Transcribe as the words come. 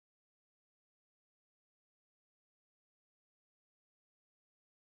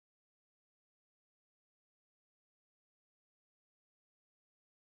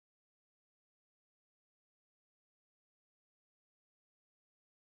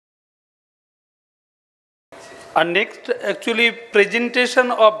Next, actually,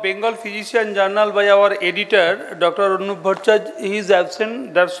 presentation of Bengal Physician Journal by our editor, Dr. Anup Bhattacharya. He is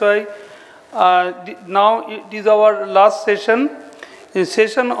absent. That's why now it is our last session, a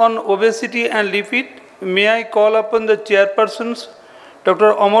session on obesity and lipid. May I call upon the chairpersons,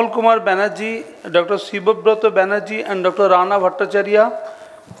 Dr. Amal Kumar Banerjee, Dr. Shivabrata Banerjee, and Dr. Rana Bhattacharya.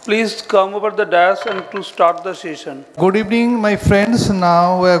 Please come over the dais and to start the session. Good evening, my friends.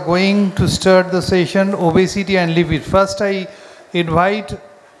 Now we are going to start the session Obesity and Lipid. First, I invite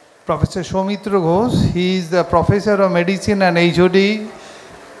Professor Soumitra Ghosh. He is the Professor of Medicine and HOD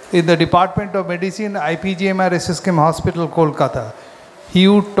in the Department of Medicine, IPGMR SSKM Hospital, Kolkata. He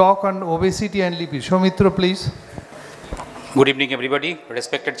would talk on obesity and lipid. Soumitra, please. Good evening, everybody.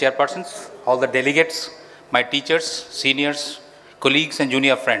 Respected chairpersons, all the delegates, my teachers, seniors, colleagues and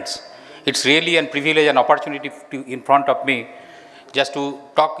junior friends. It's really a privilege and opportunity in front of me just to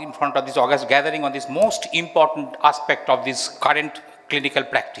talk in front of this August gathering on this most important aspect of this current clinical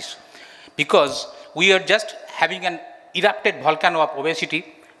practice. Because we are just having an erupted volcano of obesity,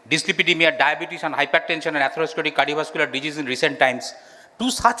 dyslipidemia, diabetes and hypertension and atherosclerotic cardiovascular disease in recent times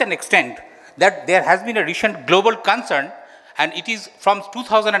to such an extent that there has been a recent global concern, and it is from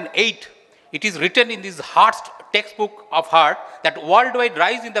 2008, it is written in this Heart's textbook of heart that worldwide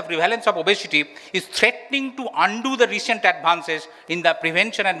rise in the prevalence of obesity is threatening to undo the recent advances in the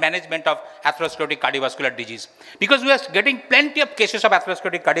prevention and management of atherosclerotic cardiovascular disease. Because we are getting plenty of cases of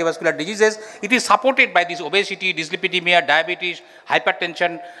atherosclerotic cardiovascular diseases, it is supported by this obesity, dyslipidemia, diabetes,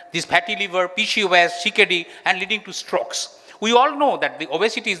 hypertension, this fatty liver, PCOS, CKD, and leading to strokes. We all know that the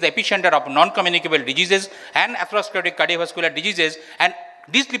obesity is the epicenter of non-communicable diseases and atherosclerotic cardiovascular diseases, and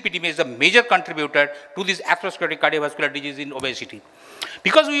dyslipidemia is a major contributor to this atherosclerotic cardiovascular disease in obesity.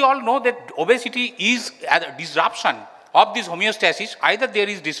 Because we all know that obesity is a disruption of this homeostasis. Either there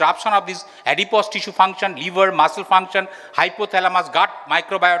is disruption of this adipose tissue function, liver, muscle function, hypothalamus, gut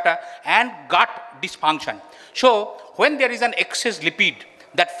microbiota, and gut dysfunction. So when there is an excess lipid,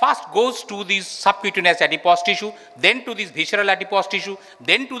 that first goes to this subcutaneous adipose tissue, then to this visceral adipose tissue,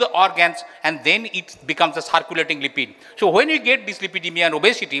 then to the organs, and then it becomes a circulating lipid. So when you get dyslipidemia and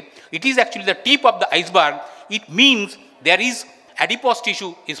obesity, it is actually the tip of the iceberg. It means there is adipose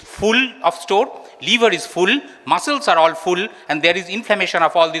tissue is full of store, liver is full, muscles are all full, and there is inflammation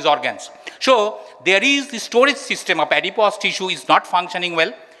of all these organs. So there is the storage system of adipose tissue is not functioning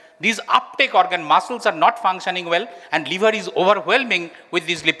well. These uptake organ muscles are not functioning well, and liver is overwhelming with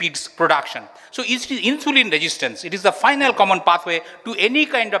these lipids production. So it is insulin resistance. It is the final common pathway to any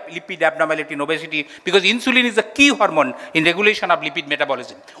kind of lipid abnormality in obesity, because insulin is a key hormone in regulation of lipid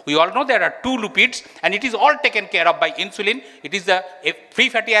metabolism. We all know there are two lipids, and it is all taken care of by insulin. It is the free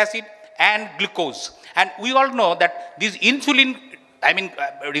fatty acid and glucose. And we all know that this insulin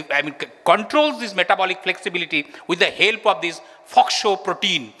controls this metabolic flexibility with the help of this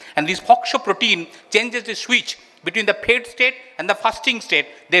protein. And this protein changes the switch between the fed state and the fasting state.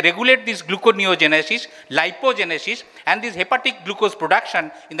 They regulate this gluconeogenesis, lipogenesis, and this hepatic glucose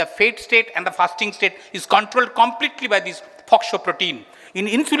production in the fed state and the fasting state is controlled completely by this protein. In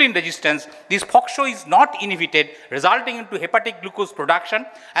insulin resistance, this FOXO is not inhibited, resulting into hepatic glucose production,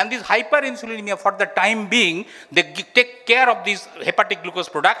 and this hyperinsulinemia, for the time being, they take care of this hepatic glucose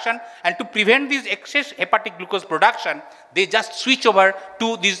production, and to prevent this excess hepatic glucose production, they just switch over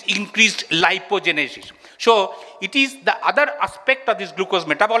to this increased lipogenesis. So it is the other aspect of this glucose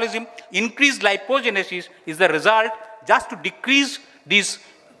metabolism. Increased lipogenesis is the result just to decrease this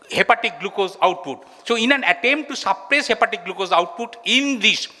hepatic glucose output. So in an attempt to suppress hepatic glucose output in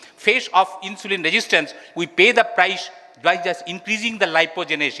this phase of insulin resistance, we pay the price by just increasing the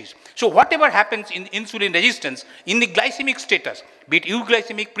lipogenesis. So whatever happens in insulin resistance, in the glycemic status, be it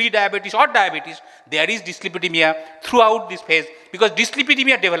euglycemic, pre-diabetes or diabetes, there is dyslipidemia throughout this phase, because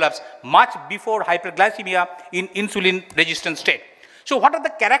dyslipidemia develops much before hyperglycemia in insulin resistant state. So what are the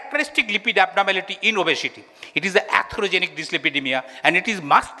characteristic lipid abnormality in obesity? It is the atherogenic dyslipidemia, and it is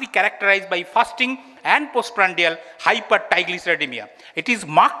must be characterized by fasting and postprandial hypertriglyceridemia. It is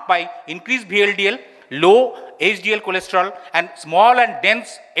marked by increased VLDL, low HDL cholesterol, and small and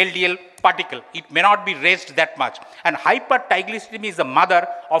dense LDL particle. It may not be raised that much. And hypertriglyceridemia is the mother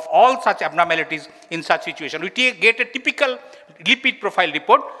of all such abnormalities in such situation. We get a typical lipid profile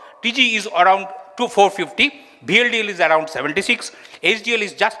report. TG is around 450, VLDL is around 76, HDL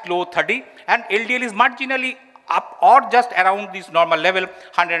is just low 30, and LDL is marginally up or just around this normal level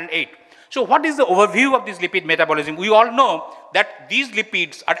 108. So what is the overview of this lipid metabolism? We all know that these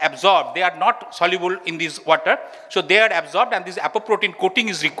lipids are absorbed. They are not soluble in this water. So they are absorbed, and this apoprotein coating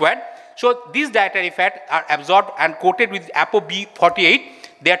is required. So these dietary fats are absorbed and coated with ApoB48.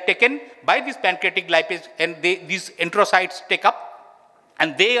 they are taken by this pancreatic lipase, and these enterocytes take up,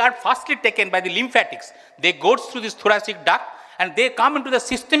 and they are firstly taken by the lymphatics. They go through this thoracic duct, and they come into the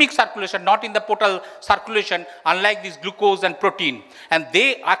systemic circulation, not in the portal circulation, unlike this glucose and protein. And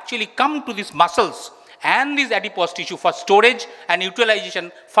they actually come to these muscles and this adipose tissue for storage and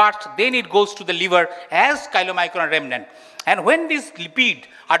utilization first, then it goes to the liver as chylomicron remnant. And when these lipids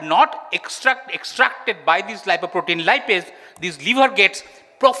are not extracted by this lipoprotein lipase, this liver gets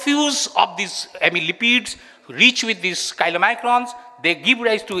profuse of these lipids rich with these chylomicrons. They give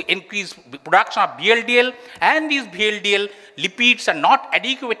rise to increased production of VLDL, and these VLDL lipids are not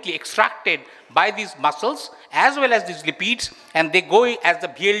adequately extracted by these muscles as well as these lipids, and they go as the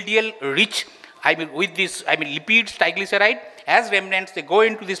VLDL rich with this lipids, triglyceride as remnants. They go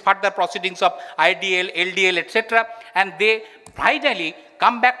into these further proceedings of IDL, LDL, etc., and they finally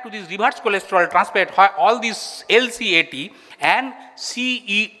come back to this reverse cholesterol transport. All these LCAT and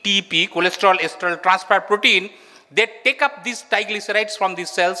CETP, cholesterol esterol transport protein, they take up these triglycerides from these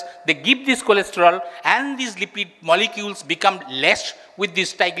cells, they give this cholesterol, and these lipid molecules become less with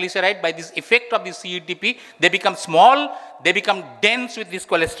this triglyceride by this effect of the CETP. They become small, they become dense with this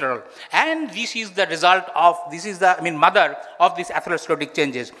cholesterol. And this is the result of, this is the mother of these atherosclerotic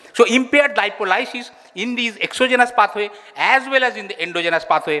changes. So impaired lipolysis in these exogenous pathway as well as in the endogenous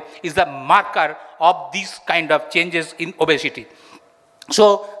pathway is the marker of these kind of changes in obesity.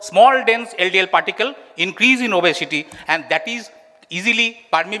 So small dense LDL particle increase in obesity, and that is easily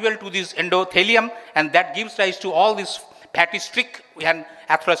permeable to this endothelium, and that gives rise to all these fatty streak and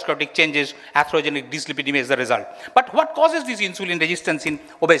atherosclerotic changes. Atherogenic dyslipidemia is the result. But what causes this insulin resistance in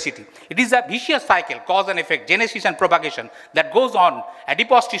obesity? It is a vicious cycle, cause and effect, genesis and propagation that goes on.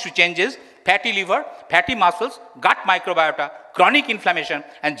 Adipose tissue changes, fatty liver, fatty muscles, gut microbiota, chronic inflammation,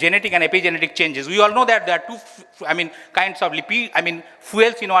 and genetic and epigenetic changes. We all know that there are two kinds of lipid,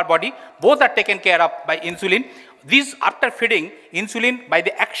 fuels in our body. Both are taken care of by insulin. These, after feeding insulin by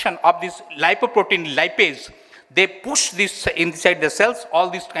the action of this lipoprotein lipase, they push this inside the cells, all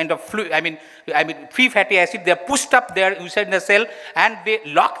these kind of free fatty acid, they are pushed up there inside the cell, and they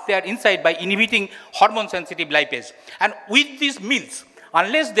lock there inside by inhibiting hormone sensitive lipase. And with these meals,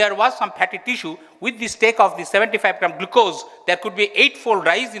 unless there was some fatty tissue, with this take of the 75 gram glucose, there could be 8-fold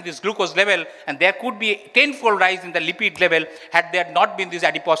rise in this glucose level, and there could be 10-fold rise in the lipid level had there not been this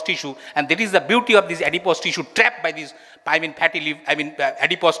adipose tissue. And that is the beauty of this adipose tissue trapped by this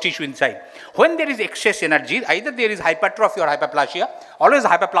adipose tissue inside. When there is excess energy, either there is hypertrophy or hyperplasia. Always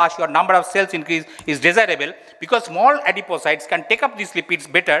hyperplasia or number of cells increase is desirable, because small adipocytes can take up these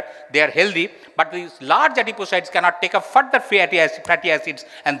lipids better, they are healthy, but these large adipocytes cannot take up further fatty acids,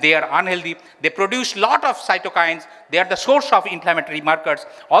 and they are unhealthy. They produce lot of cytokines, they are the source of inflammatory markers.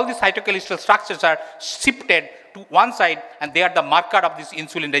 All these cytochemical structures are shifted to one side, and they are the marker of this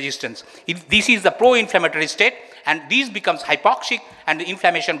insulin resistance. This is the pro-inflammatory state, and these becomes hypoxic, and the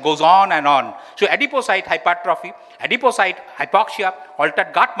inflammation goes on and on. So adipocyte hypertrophy, adipocyte hypoxia,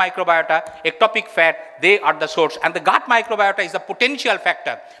 altered gut microbiota, ectopic fat, they are the source. And the gut microbiota is a potential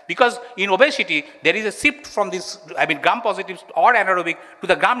factor, because in obesity there is a shift from this gram positive or anaerobic to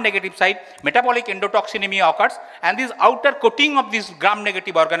the gram negative side. Metabolic endotoxinemia occurs, and this outer coating of these gram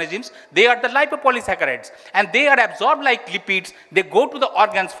negative organisms, they are the lipopolysaccharides, and they are absorbed like lipids. They go to the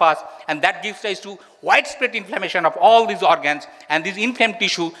organs first, and that gives rise to widespread inflammation of all these organs, and this inflamed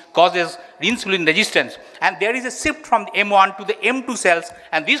tissue causes insulin resistance. And there is a shift from the M1 to the M2 cells,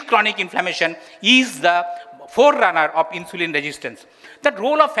 and this chronic inflammation is the forerunner of insulin resistance. The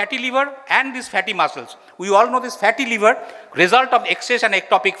role of fatty liver and these fatty muscles. We all know this fatty liver, result of excess and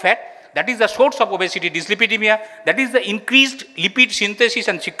ectopic fat, that is the source of obesity, dyslipidemia. That is the increased lipid synthesis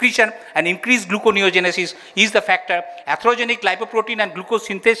and secretion, and increased gluconeogenesis is the factor. Atherogenic lipoprotein and glucose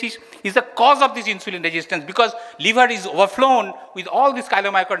synthesis is the cause of this insulin resistance, because liver is overflown with all these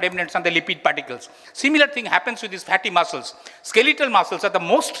chylomicron remnants and the lipid particles. Similar thing happens with these fatty muscles. Skeletal muscles are the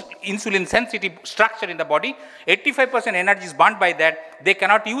most insulin sensitive structure in the body. 85% energy is burnt by that. They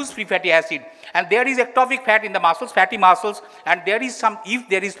cannot use free fatty acid. And there is ectopic fat in the muscles, fatty muscles, and there is some, if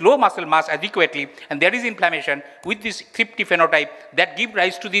there is low muscle mass adequately, and there is inflammation with this 50 phenotype, that give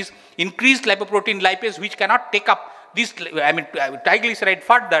rise to this increased lipoprotein lipase, which cannot take up this triglyceride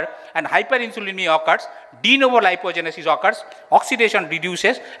further, and hyperinsulinemia occurs, de novo lipogenesis occurs, oxidation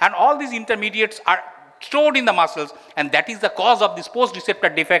reduces, and all these intermediates are stored in the muscles, and that is the cause of this post-receptor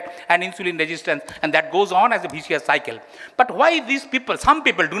defect and insulin resistance, and that goes on as a vicious cycle. But why these people, some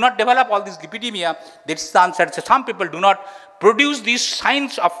people do not develop all this lipidemia? This is the answer. So some people do not produce these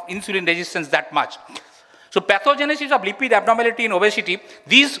signs of insulin resistance that much. So pathogenesis of lipid abnormality in obesity,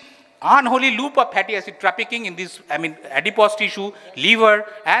 these unholy loop of fatty acid trafficking in this, adipose tissue, liver,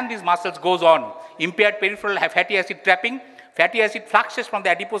 and these muscles goes on. Impaired peripheral fatty acid trapping, fatty acid fluxes from the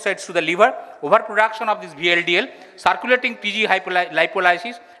adipocytes to the liver, overproduction of this VLDL, circulating TG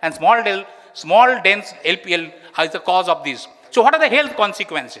lipolysis, and small dense LPL is the cause of this. So what are the health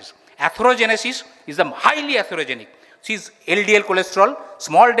consequences? Atherogenesis is highly atherogenic. This is LDL cholesterol,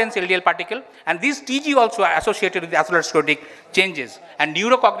 small dense LDL particle, and this TG also are associated with atherosclerotic changes and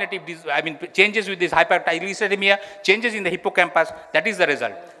neurocognitive changes with this hypertriglyceridemia, changes in the hippocampus. That is the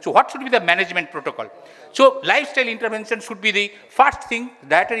result. So what should be the management protocol? So lifestyle intervention should be the first thing,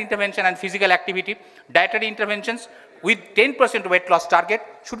 dietary intervention and physical activity. Dietary interventions with 10% weight loss target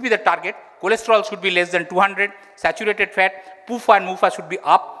should be the target. Cholesterol should be less than 200, saturated fat, PUFA and MUFA should be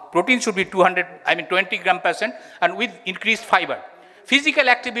up. Protein should be 20 gram%, and with increased fiber. Physical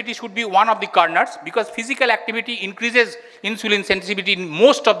activity should be one of the corners, because physical activity increases insulin sensitivity in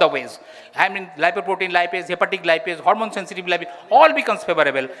most of the ways. Lipoprotein lipase, hepatic lipase, hormone sensitive lipase, all becomes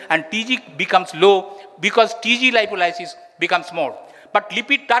favorable, and TG becomes low because TG lipolysis becomes more. But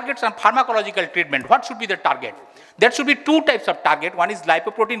lipid targets and pharmacological treatment, what should be the target? There should be two types of target. One is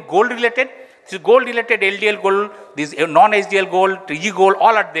lipoprotein goal related. This is goal related LDL goal, this non-HDL goal, TG goal,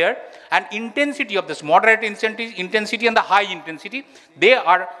 all are there. And intensity of this moderate intensity and the high intensity, they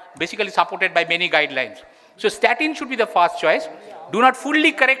are basically supported by many guidelines. So statin should be the first choice. Do not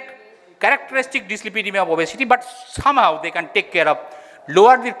fully correct characteristic dyslipidemia of obesity, but somehow they can take care of.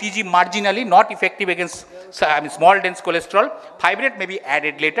 Lower the TG marginally, not effective against small dense cholesterol. Fibrate may be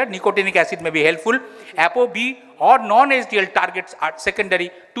added later. Nicotinic acid may be helpful. ApoB or non-HDL targets are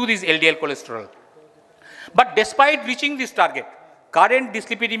secondary to this LDL cholesterol. But despite reaching this target, current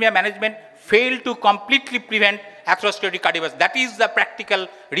dyslipidemia management failed to completely prevent atherosclerotic cardiovascular. That is the practical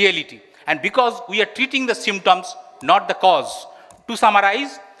reality. And because we are treating the symptoms, not the cause. To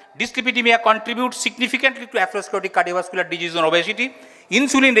summarize, dyslipidemia contributes significantly to atherosclerotic cardiovascular disease and obesity.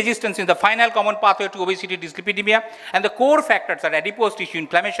 Insulin resistance is the final common pathway to obesity, dyslipidemia, and the core factors are adipose tissue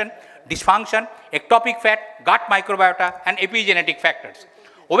inflammation, dysfunction, ectopic fat, gut microbiota, and epigenetic factors.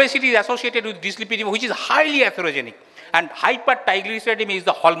 Obesity is associated with dyslipidemia, which is highly atherogenic, and hypertriglyceridemia is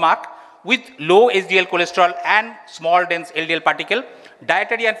the hallmark with low HDL cholesterol and small dense LDL particle.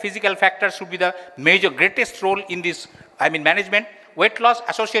 Dietary and physical factors should be the greatest role in this management. Weight loss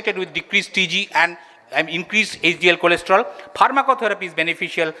associated with decreased TG and increased HDL cholesterol. Pharmacotherapy is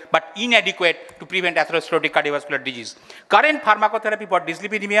beneficial but inadequate to prevent atherosclerotic cardiovascular disease. Current pharmacotherapy for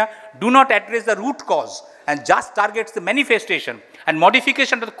dyslipidemia do not address the root cause and just targets the manifestation, and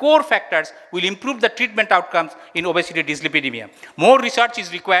modification of the core factors will improve the treatment outcomes in obesity dyslipidemia. More research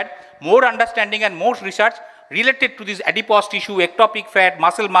is required, more understanding and more research related to this adipose tissue, ectopic fat,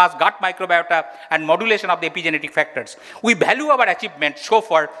 muscle mass, gut microbiota, and modulation of the epigenetic factors. We value our achievements so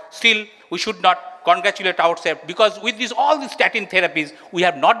far, still we should not congratulate ourselves, because with all these statin therapies, we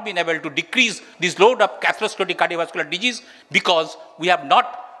have not been able to decrease this load of atherosclerotic cardiovascular disease, because we have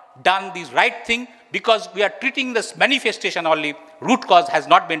not done this right thing, because we are treating this manifestation only. Root cause has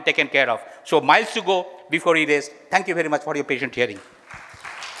not been taken care of. So miles to go before we rest. Thank you very much for your patient hearing.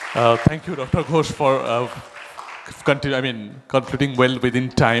 Thank you, Dr. Ghosh, for concluding well within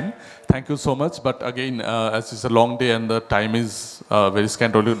time. Thank you so much. But again, as it's a long day and the time is very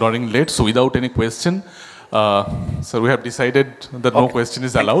scant, running late, so without any question, so we have decided that no question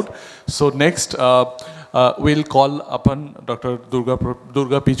is allowed. So next, we'll call upon Dr.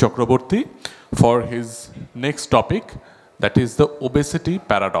 Durga P. Chakraborty for his next topic, that is the obesity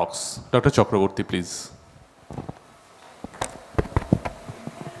paradox. Dr. Chakraborty, please.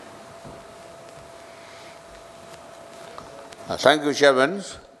 Thank you, Chairman,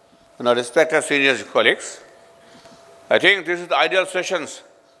 and our respected seniors colleagues. I think this is the ideal sessions.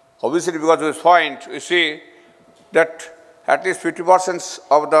 Obviously, because of this point, we see that at least 50%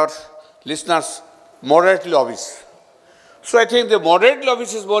 of the listeners moderately obese. So I think the moderately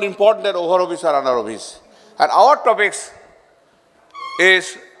obese is more important than over obese or under obese. And our topics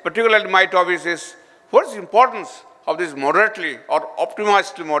is, particularly my topics is, what is the importance of this moderately or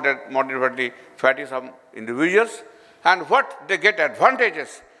optimized moderately fatty some individuals, and what they get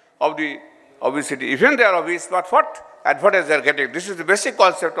advantages of the obesity. Even they are obese, but what advantage they are getting. This is the basic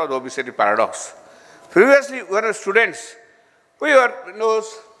concept of the obesity paradox. Previously, when we were students, we were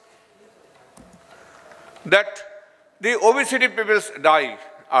knows that the obesity people die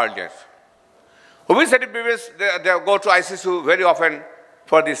earlier. Obesity people, they go to ICU very often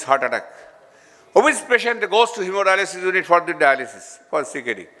for this heart attack. Obese patient, they goes to hemodialysis unit for the dialysis, for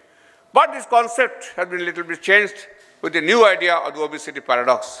CKD. But this concept has been a little bit changed with the new idea of the obesity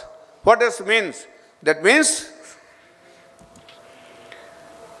paradox. What this means? That means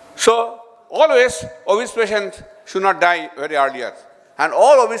So always obese patients should not die very earlier. And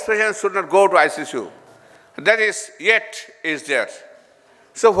all obese patients should not go to ICU. That is, yet is there.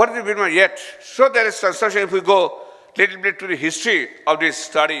 So what is the BMI yet? So there is construction. If we go little bit to the history of this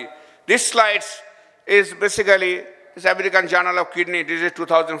study, this slide is basically this American Journal of Kidney, this is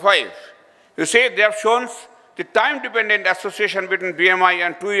 2005. You see, they have shown the time-dependent association between BMI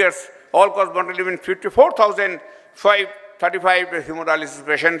and 2 years, all-cause mortality in 54,535 hemodialysis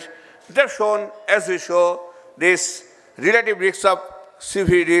patients. They have shown, as we show, this relative risk of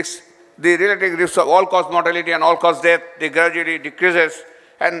CV risk, the relative risk of all-cause mortality and all-cause death, they gradually decreases.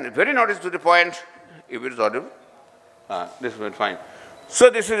 And very notice to the point, if it is audible, this will be fine. So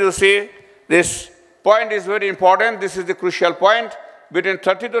this is, you see, this point is very important. This is the crucial point. Between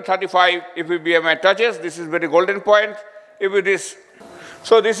 30 to 35, if the BMI touches, this is very golden point. If it is,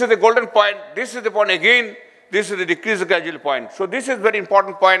 so this is the golden point. This is the point again. This is the decrease gradual point. So this is very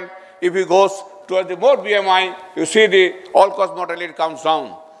important point. If it goes towards the more BMI, you see the all-cause mortality comes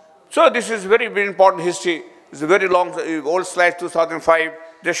down. So this is very, very important history. It's a very long, old slide, 2005.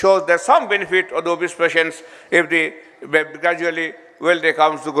 They show there's some benefit of the obese patients if they gradually, they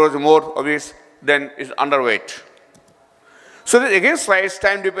comes to grow more obese, then is underweight. So this again slides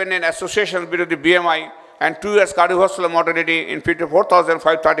time-dependent association between the BMI and 2 years cardiovascular mortality in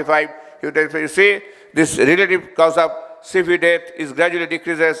 54,535. You see this relative cause of CV death is gradually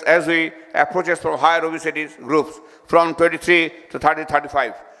decreases as we approaches from higher obesity groups from 23 to 30,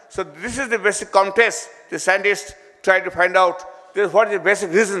 35. So this is the basic context. The scientists try to find out what are the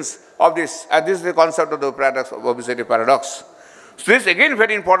basic reasons of this, and this is the concept of the paradox of obesity paradox. So this again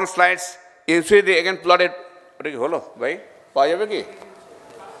very important slides. You see the again plotted.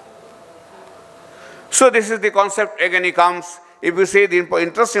 So this is the concept again it comes. If you see the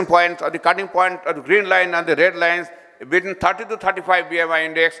interesting point or the cutting point of the green line and the red lines between 30 to 35 BMI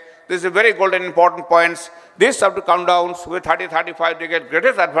index, this is a very golden important points. This have to come down with 30, 35, they get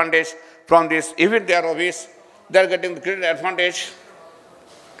greatest advantage from this. Even they are obese, they are getting the greatest advantage.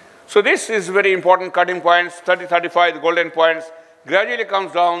 So this is very important cutting points, 30, 35, the golden points, gradually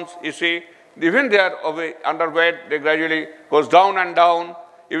comes down, you see. Even they are underweight, they gradually goes down and down.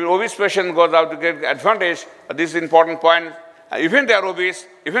 Even obese patient goes out to get advantage. This is important point. Even they are obese,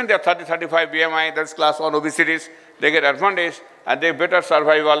 even they are 30, 35 BMI, that's class 1 obesities, they get advantage and they better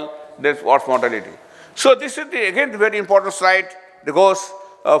survival, there's worse mortality. So this is the, again, the very important slide that goes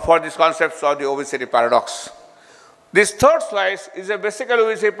for these concepts of the obesity paradox. This third slide is a basically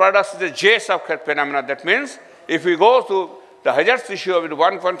obesity paradox, is a J-subset phenomena. That means if we go to the hazard ratio with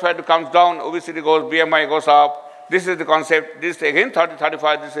 1.5 to comes down, obesity goes, BMI goes up. This is the concept. This again 30,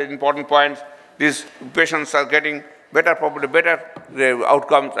 35, this is important point. These patients are getting better, probably better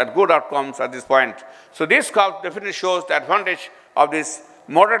outcomes and good outcomes at this point. So this curve definitely shows the advantage of these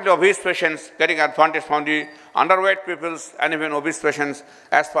moderately obese patients getting advantage from the underweight peoples and even obese patients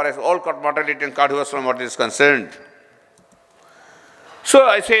as far as all-cause mortality and cardiovascular mortality is concerned. So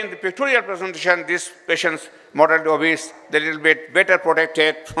I say in the pictorial presentation, these patients moderately obese, they're a little bit better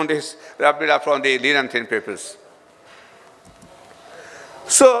protected from this, from the lean and thin peoples.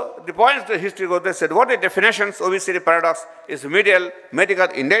 So the points the history goes, they said, what are the definitions? Obesity paradox is medical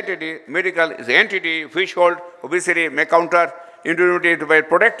identity, medical is the entity which hold obesity may counter individuality to be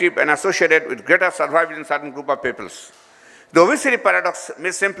protective and associated with greater survival in certain group of peoples. The obesity paradox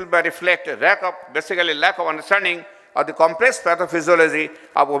may simply reflect a lack of understanding of the complex pathophysiology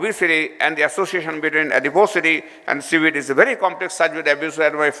of obesity and the association between adiposity and CVD is a very complex subject,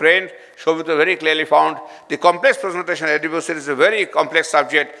 as my friend Shobhita very clearly found. The complex presentation of adiposity is a very complex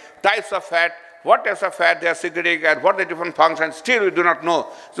subject. Types of fat, what types of fat they are secreting and what the different functions, still we do not know.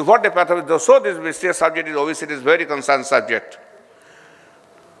 So what the pathology, so this mysterious subject is obesity is very concerned subject.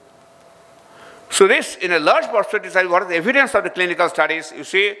 So this, in a large perspective, what is the evidence of the clinical studies? You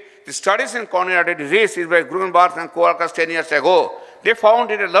see, the studies in coronary artery disease is by Gruenberg and co-workers 10 years ago. They found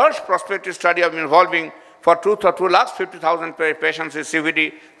in a large prospective study of involving for 250,000 patients with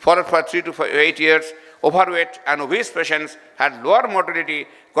CVD, followed for 3 to 8 years, overweight and obese patients had lower mortality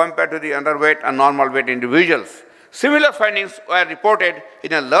compared to the underweight and normal weight individuals. Similar findings were reported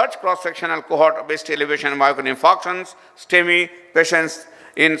in a large cross-sectional cohort of obesity elevation and myocardial infarctions, STEMI patients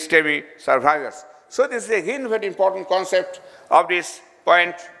in STEMI survivors. So this is again very important concept of this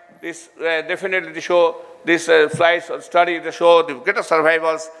point. This definitely show this slides or study they show the greater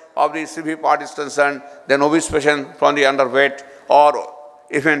survivals of the CV part is concerned than obese patients from the underweight or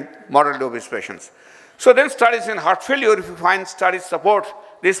even moderately obese patients. So then studies in heart failure, if you find studies support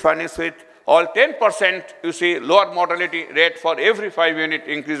these findings with all 10%, you see lower mortality rate for every 5 unit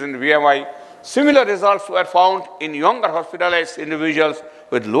increase in BMI Similar results were found in younger hospitalized individuals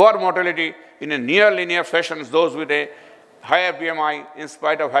with lower mortality in a near linear fashion as those with a higher BMI in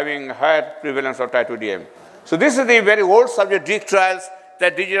spite of having higher prevalence of type 2 DM. So this is the very old subject, DIG trials,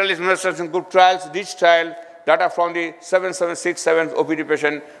 that digital investigation group trials, DIG trial, data from the 7767 OPD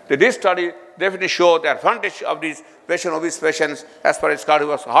patient. The DIG study definitely show the advantage of these patient, obese patients as far as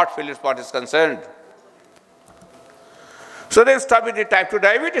cardiovascular heart failure part is concerned. So then start with the type 2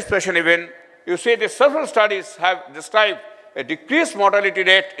 diabetes patient even. You see the several studies have described a decreased mortality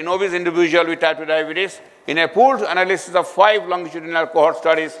rate in obese individual with type 2 diabetes. In a pooled analysis of 5 longitudinal cohort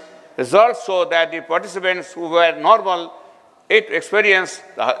studies, results show that the participants who were normal, it experienced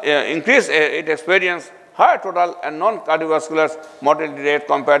higher total and non-cardiovascular mortality rate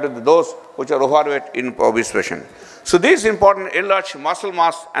compared to those which are overweight in obese patient. So this important enlarged muscle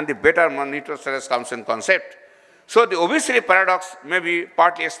mass and the better nutritional status comes in concept. So the obesity paradox may be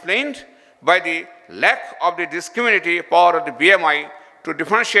partly explained by the lack of the discriminative power of the BMI to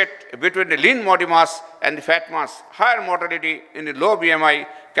differentiate between the lean body mass and the fat mass. Higher mortality in the low BMI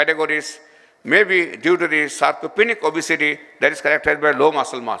categories may be due to the sarcopenic obesity that is characterized by low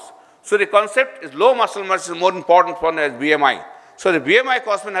muscle mass. So the concept is low muscle mass is more important for the BMI. So the BMI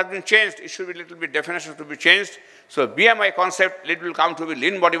concept has been changed. It should be a little bit definition to be changed. So BMI concept, it will come to be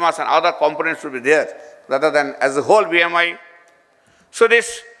lean body mass and other components will be there rather than as a whole BMI. So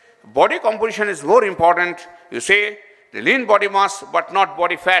this body composition is more important. You say the lean body mass but not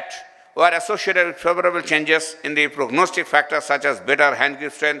body fat were associated with favorable changes in the prognostic factors such as better hand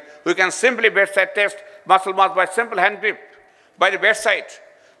grip strength. We can simply bedside test muscle mass by simple hand grip by the bedside.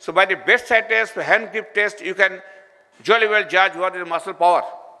 So by the bedside test, hand grip test, you can jolly well judge what is the muscle power.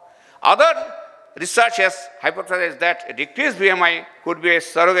 Other research has hypothesized that a decreased BMI could be a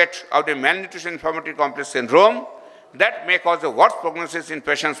surrogate of the malnutrition inflammatory complex syndrome that may cause a worse prognosis in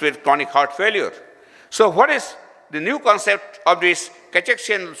patients with chronic heart failure. So what is the new concept of this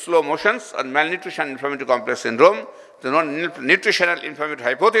Kachexian slow motions and malnutrition inflammatory complex syndrome, the non-nutritional inflammatory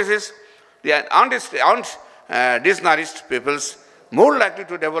hypothesis? The undisnourished peoples more likely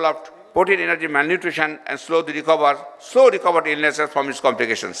to develop protein energy malnutrition and slow recovered illnesses from its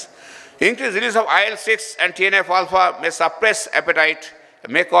complications. Increased release of IL-6 and TNF-alpha may suppress appetite,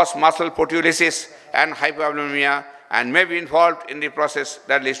 may cause muscle proteolysis and hypoalbuminemia, and may be involved in the process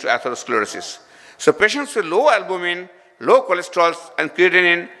that leads to atherosclerosis. So patients with low albumin, low cholesterol and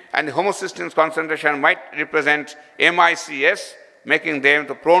creatinine and homocysteine concentration might represent MICS, making them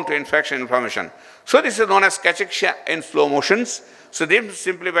prone to infection and inflammation. So this is known as cachexia in slow motions. So they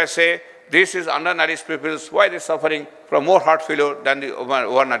simply by say this is undernourished people, why they are suffering from more heart failure than the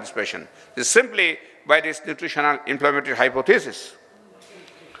overnourished patient. This is simply by this nutritional inflammatory hypothesis.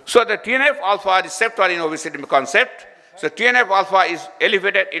 So the TNF-alpha receptor in obesity concept. So TNF-alpha is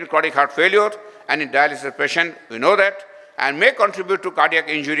elevated in chronic heart failure and in dialysis patient, we know that, and may contribute to cardiac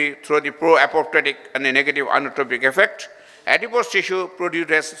injury through the pro-apoptotic and the negative inotropic effect. Adipose tissue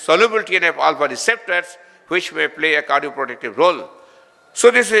produces soluble TNF-alpha receptors which may play a cardioprotective role. So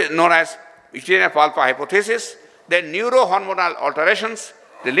this is known as TNF-alpha hypothesis. Then neurohormonal alterations.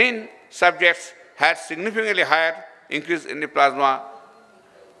 The lean subjects had significantly higher increase in the plasma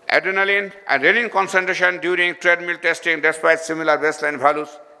adrenaline and renin concentration during treadmill testing despite similar baseline values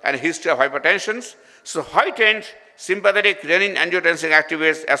and history of hypertension. So heightened sympathetic renin-angiotensin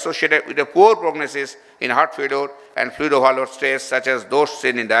activities associated with a poor prognosis in heart failure and fluid overload states such as those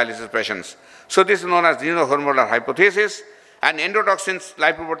seen in dialysis patients. So this is known as neurohormonal hypothesis. And endotoxins,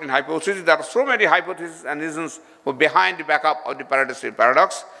 lipoprotein hypothesis. There are so many hypotheses and reasons behind the backup of the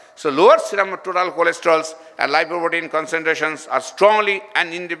paradox. So lower serum total cholesterols and lipoprotein concentrations are strongly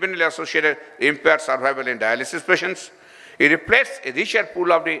and independently associated with impaired survival in dialysis patients. It reflects a richer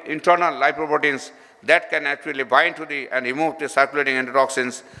pool of the internal lipoproteins that can actually bind to the and remove the circulating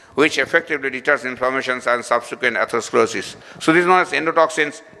endotoxins, which effectively deters inflammations and subsequent atherosclerosis. So this is known as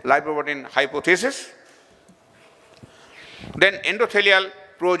endotoxins lipoprotein hypothesis. Then endothelial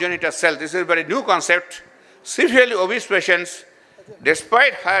progenitor cell. This is a very new concept. Severely obese patients,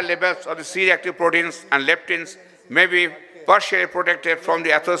 despite higher levels of the C-reactive proteins and leptins, may be partially protected from the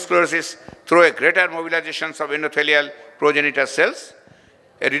atherosclerosis through a greater mobilization of endothelial progenitor cells.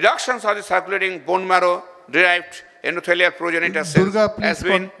 A reduction of the circulating bone marrow derived endothelial progenitor cells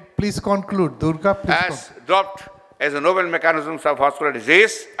Durga, please conclude. Durga, please has dropped as a novel mechanism of vascular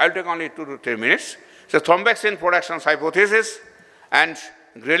disease. I'll take only 2 to 3 minutes. So thrombexin production hypothesis and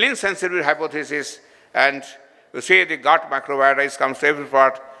ghrelin sensitivity hypothesis, and you see the gut microbiota comes to every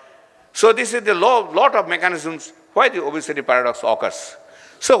part. So this is the lot of mechanisms why the obesity paradox occurs.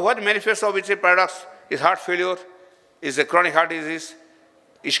 So what manifests obesity paradox is heart failure, is a chronic heart disease,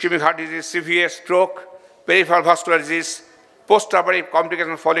 ischemic heart disease, severe stroke, peripheral vascular disease, post-operative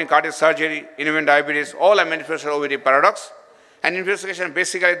complications following cardiac surgery, infant diabetes, all are manifested of obesity paradox. And investigation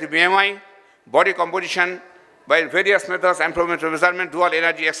basically the BMI, body composition by various methods, improvement of measurement, dual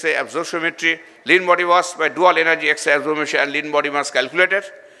energy X-ray absorptiometry, lean body mass by dual energy X-ray absorptiometry and lean body mass calculated,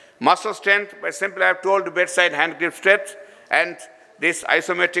 muscle strength by simply I have told bedside hand grip strength, and this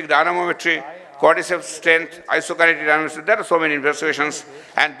isometric dynamometry, quadriceps strength, isokinetic dynamometry. There are so many investigations,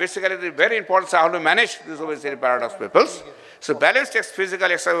 and basically the very important is how to manage these obesity paradox peoples. So balanced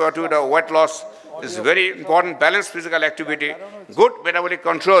physical exercise with weight loss is very important. Balanced physical activity, good metabolic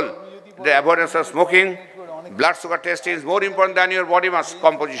control, the avoidance of smoking, blood sugar testing is more important than your body mass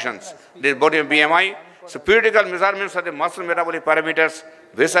compositions, the body BMI. So periodical measurements of the muscle metabolic parameters,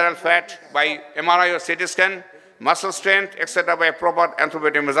 visceral fat by MRI or CT scan, muscle strength, etc. by proper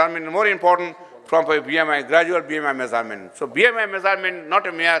anthropometric measurement is more important from a BMI, gradual BMI measurement. So BMI measurement, not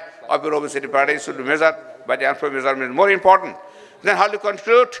a mere of your obesity paradox, should be measured by the anthropometric measurement is more important. Then how to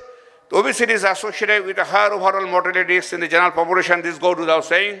conclude? The obesity is associated with a higher overall mortality risk in the general population. This goes without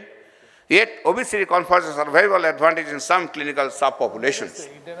saying. Yet, obesity confers a survival advantage in some clinical subpopulations.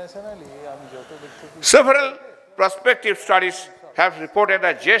 Several prospective studies have reported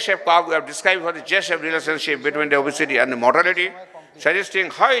that J-shaped curve we have described for the J-shaped relationship between the obesity and the mortality, suggesting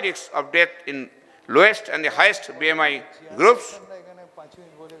high risks of death in lowest and the highest BMI groups.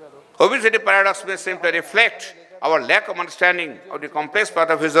 Obesity paradox may simply reflect our lack of understanding of the complex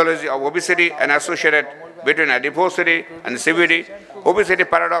pathophysiology of obesity and associated between adiposity and CVD. Obesity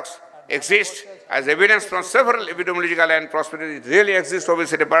paradox exists as evidence from several epidemiological and prospective really exists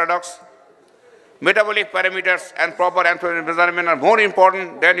obesity paradox. Metabolic parameters and proper anthropometric measurement are more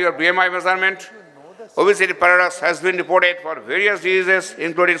important than your BMI measurement. Obesity paradox has been reported for various diseases,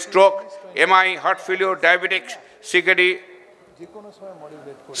 including stroke, MI, heart failure, diabetic, CKD.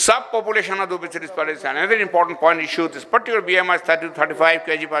 Subpopulation of the obesity paradox. Another important point issue, this particular BMI is 30 to 35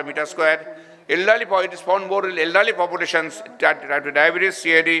 kg per meter square. Elderly, it is found more in elderly populations, type 2 diabetes,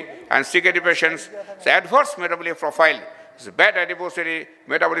 CAD, and CKD patients. The adverse metabolic profile is bad adiposity,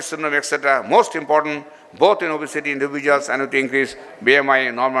 metabolic syndrome, etc. Most important, both in obesity individuals and with increased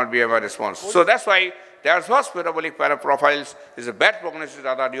BMI, normal BMI response. So that's why the adverse metabolic profiles is a bad prognosis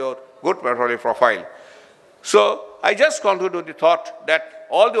rather than your good metabolic profile. So I just conclude with the thought that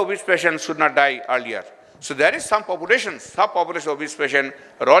all the obese patients should not die earlier. So there is some populations, subpopulation of obese patients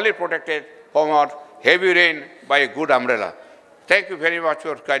are only protected from our heavy rain by a good umbrella. Thank you very much for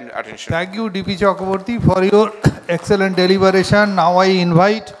your kind attention. Thank you, DP Chakraborty, for your excellent deliberation. Now I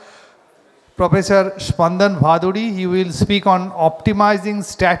invite Professor Spandan Bhaduri. He will speak on optimizing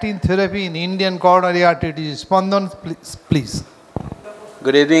statin therapy in Indian coronary artery disease. Spandan, please.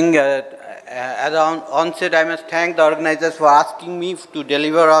 Good evening. At the onset, I must thank the organizers for asking me to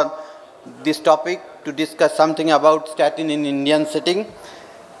deliver on this topic, to discuss something about statin in Indian setting.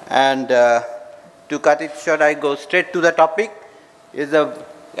 And to cut it short, I go straight to the topic.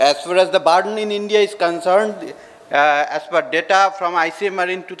 As far as the burden in India is concerned, as per data from ICMR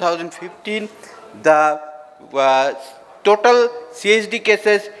in 2015, the total CHD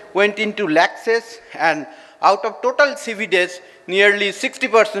cases went into lakhs, and out of total CV deaths, nearly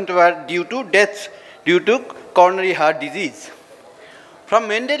 60% were due to deaths due to coronary heart disease. From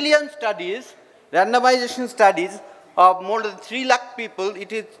Mendelian studies, randomization studies of more than 3 lakh people,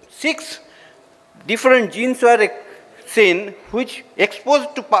 it is 6 different genes were seen which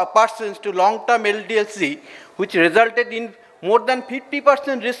exposed to persons to long-term LDLC, which resulted in more than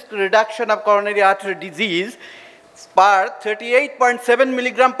 50% risk reduction of coronary artery disease per 38.7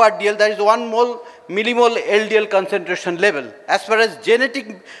 milligram per DL, that is 1 millimole LDL concentration level, as far as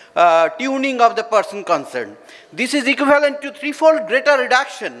genetic tuning of the person concerned. This is equivalent to 3-fold greater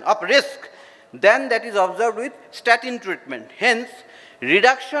reduction of risk than that is observed with statin treatment. Hence,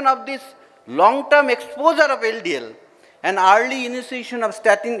 reduction of this long-term exposure of LDL and early initiation of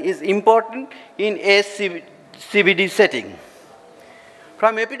statin is important in a CVD setting.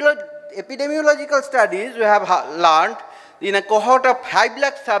 From epidemiological studies, we have learned in a cohort of 5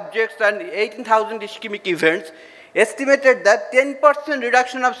 lakh subjects and 18,000 ischemic events, estimated that 10%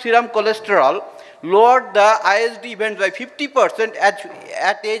 reduction of serum cholesterol lowered the ISD events by 50%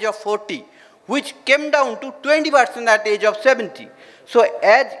 at age of 40, which came down to 20% at age of 70. So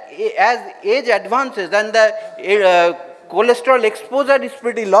as age advances and the cholesterol exposure is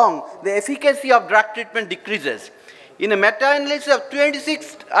pretty long, the efficacy of drug treatment decreases. In a meta-analysis of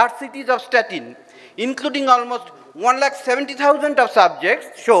 26 RCTs of statin, including almost 1,70,000 of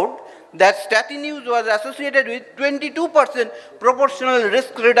subjects, showed that statin use was associated with 22% proportional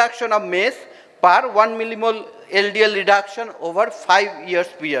risk reduction of MACE per 1 millimole LDL reduction over 5 years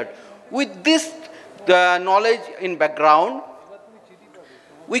period. With this knowledge in background,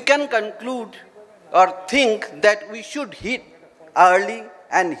 we can conclude or think that we should hit early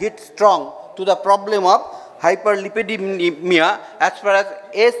and hit strong to the problem of hyperlipidemia as far as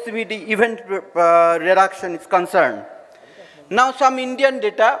ASCVD event reduction is concerned. Now some Indian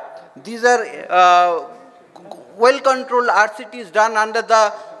data, these are well-controlled RCTs done under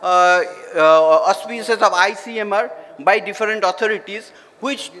the auspices of ICMR by different authorities,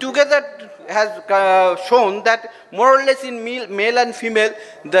 which together has shown that more or less in male and female,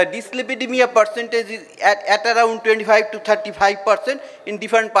 the dyslipidemia percentage is at around 25 to 35% in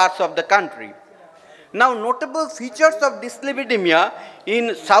different parts of the country. Now, notable features of dyslipidemia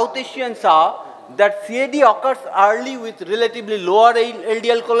in South Asians are that CAD occurs early with relatively lower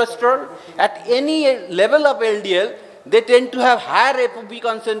LDL cholesterol. At any level of LDL, they tend to have higher ApoB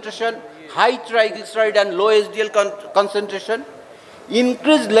concentration, high triglyceride and low HDL concentration,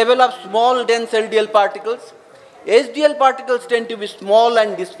 increased level of small dense LDL particles. HDL particles tend to be small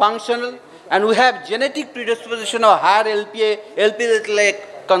and dysfunctional, and we have genetic predisposition of higher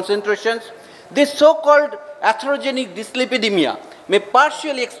LPA concentrations. This so-called atherogenic dyslipidemia may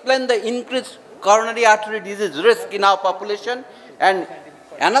partially explain the increased coronary artery disease risk in our population. And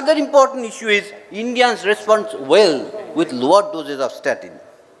another important issue is Indians respond well with lower doses of statin.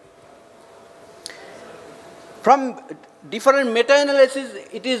 From different meta-analysis,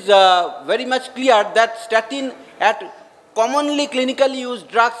 it is very much clear that statin at commonly clinically used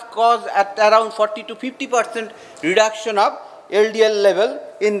drugs cause at around 40 to 50% reduction of LDL level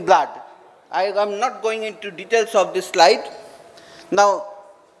in blood. I am not going into details of this slide. Now,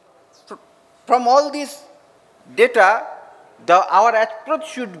 from all this data, our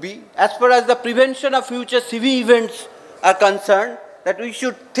approach should be, as far as the prevention of future CV events are concerned, that we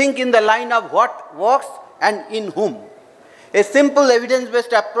should think in the line of what works and in whom. A simple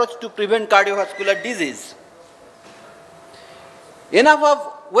evidence-based approach to prevent cardiovascular disease. Enough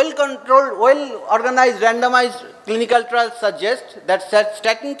of well-controlled, well-organized, randomized clinical trials suggest that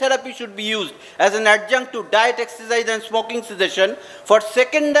statin therapy should be used as an adjunct to diet, exercise and smoking cessation for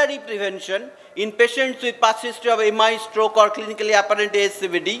secondary prevention in patients with past history of MI, stroke or clinically apparent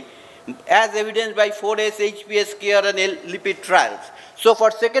ASCVD, as evidenced by 4S, HPS, care and lipid trials. So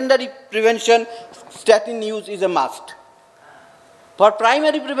for secondary prevention, statin use is a must. For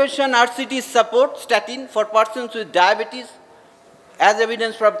primary prevention, RCTs support statin for persons with diabetes, as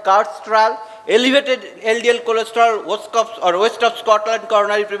evidenced from CARS trial, elevated LDL cholesterol, West of Scotland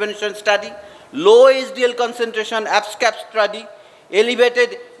coronary prevention study, low HDL concentration, ABSCAP study,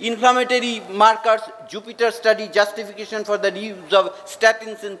 elevated inflammatory markers, Jupiter study, justification for the use of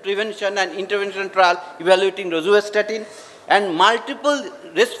statins in prevention and intervention trial evaluating rosuvastatin, and multiple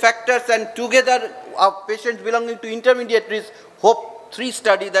risk factors and together of patients belonging to intermediate risk, HOPE-3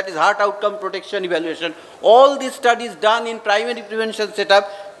 study, that is heart outcome protection evaluation. All these studies done in primary prevention setup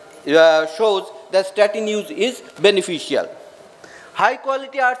shows that statin use is beneficial. High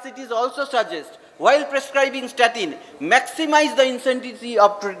quality RCTs also suggest, while prescribing statin, maximize the intensity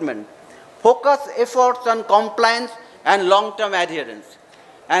of treatment, focus efforts on compliance and long-term adherence.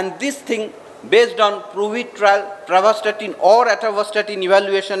 And this thing based on PROVIT trial, pravastatin or atorvastatin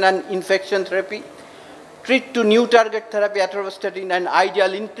evaluation and infection therapy, treat to new target therapy atorvastatin and ideal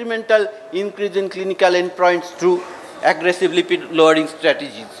incremental increase in clinical endpoints through aggressive lipid lowering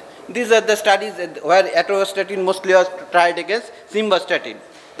strategies. These are the studies where atorvastatin mostly was tried against simvastatin.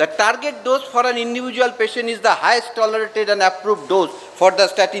 The target dose for an individual patient is the highest tolerated and approved dose for the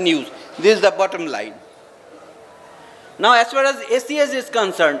statin use. This is the bottom line. Now, as far as ACS is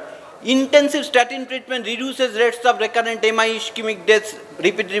concerned, intensive statin treatment reduces rates of recurrent MI, ischemic deaths,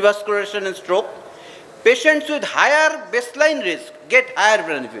 repeat revascularization and stroke. Patients with higher baseline risk get higher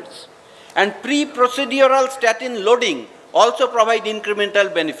benefits. And pre-procedural statin loading also provide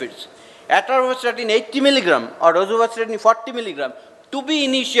incremental benefits. Atorvastatin 80 mg or rosuvastatin 40 mg to be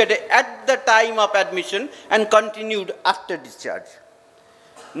initiated at the time of admission and continued after discharge.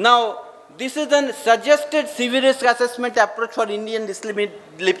 Now, this is a suggested CV risk assessment approach for Indian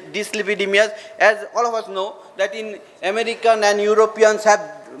dyslipidemias. As all of us know, that in American and Europeans have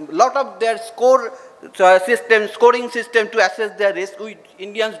a lot of their scoring system to assess their risk. We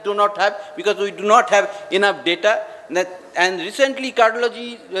Indians do not have, because we do not have enough data. And recently,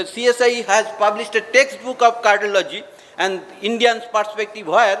 cardiology, CSI has published a textbook of cardiology and Indians' perspective,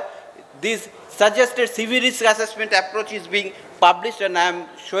 where this suggested CV risk assessment approach is being published, and I am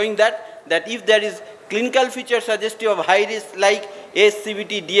showing that if there is clinical feature suggestive of high risk like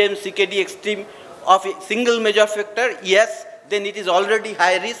ASCVD, DM, CKD extreme of a single major factor, yes, then it is already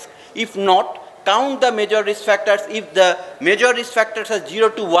high risk. If not, count the major risk factors. If the major risk factors are 0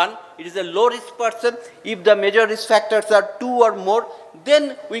 to 1, it is a low risk person. If the major risk factors are 2 or more,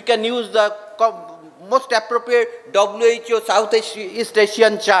 then we can use the most appropriate WHO Southeast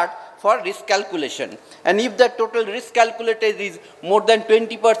Asian chart for risk calculation. And if the total risk calculated is more than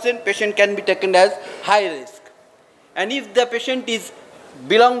 20%, patient can be taken as high risk. And if the patient is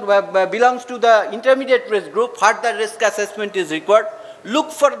belongs to the intermediate risk group, further risk assessment is required.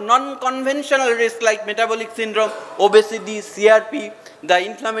 Look for non-conventional risk like metabolic syndrome, obesity, CRP, the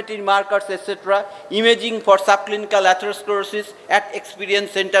inflammatory markers, etc. Imaging for subclinical atherosclerosis at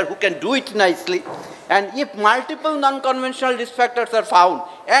experience center who can do it nicely. And if multiple non-conventional risk factors are found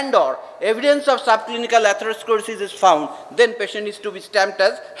and or evidence of subclinical atherosclerosis is found, then patient is to be stamped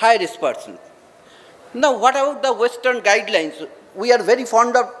as high risk person. Now, what about the Western guidelines? We are very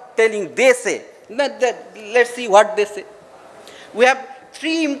fond of telling they say. Let's see what they say. We have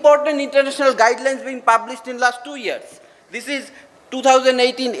 3 important international guidelines being published in last 2 years. This is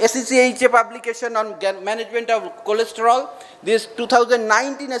 2018 SCCHA publication on management of cholesterol. This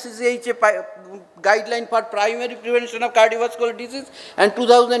 2019 SCCHA guideline for primary prevention of cardiovascular disease, and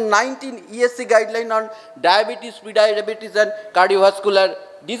 2019 ESC guideline on diabetes, prediabetes and cardiovascular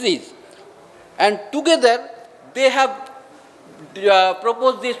disease. And together they have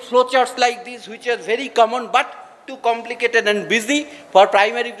proposed these flowcharts like this, which are very common but too complicated and busy for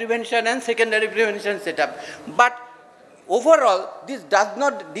primary prevention and secondary prevention setup. But overall, this does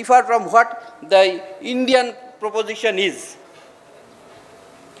not differ from what the Indian proposition is.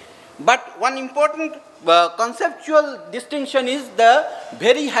 But one important conceptual distinction is the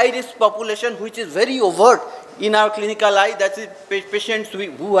very high risk population, which is very overt in our clinical eye. That is patients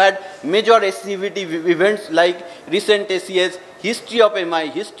who had major SCVT events like recent ACS, history of MI,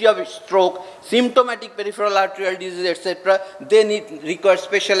 history of stroke, symptomatic peripheral arterial disease, etc. They require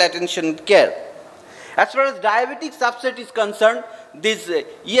special attention and care. As far as diabetic subset is concerned, this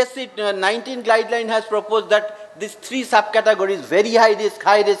ESC 19 guideline has proposed that these 3 subcategories, very high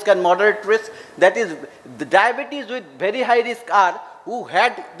risk, and moderate risk, that is, the diabetes with very high risk are who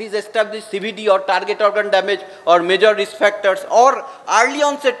had these established CVD or target organ damage or major risk factors or early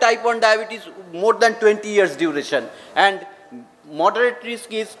onset type 1 diabetes more than 20 years duration. And moderate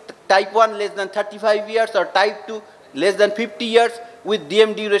risk is type 1 less than 35 years or type 2 less than 50 years with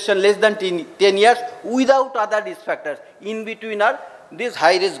DM duration less than 10 years without other risk factors. In between are this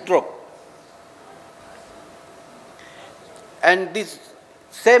high risk group. And this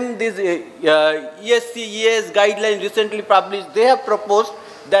ESC EAS guideline recently published, they have proposed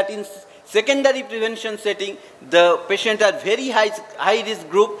that in secondary prevention setting, the patients are very high risk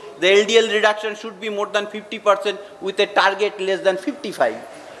group, the LDL reduction should be more than 50% with a target less than 55.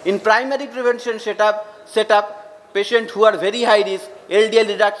 In primary prevention setup, patients who are very high risk, LDL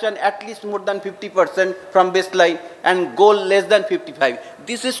reduction at least more than 50% from baseline and goal less than 55.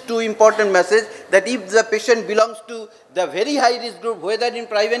 This is 2 important messages that if the patient belongs to the very high risk group, whether in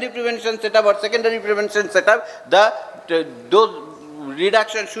primary prevention setup or secondary prevention setup, the dose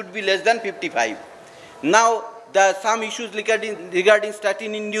reduction should be less than 55. Now, some issues regarding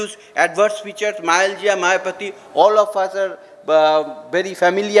statin-induced adverse features, myalgia, myopathy, all of us are very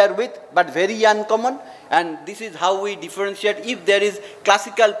familiar with, but very uncommon. And this is how we differentiate if there is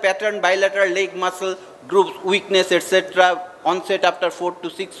classical pattern, bilateral leg muscle groups, weakness, etc., onset after 4 to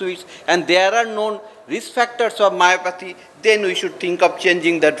 6 weeks, and there are known risk factors of myopathy, then we should think of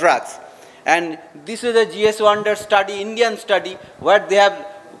changing the drugs. And this is a GS Wonder study, Indian study, where they have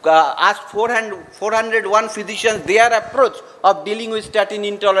asked 401 physicians their approach of dealing with statin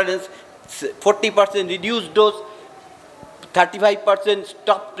intolerance, 40% reduced dose, 35%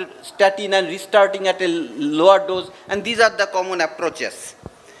 stopped statin and restarting at a lower dose, and these are the common approaches.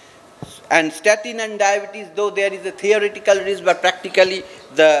 And statin and diabetes, though there is a theoretical risk, but practically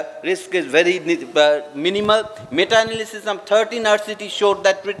the risk is very minimal. Meta-analysis of 13 RCT showed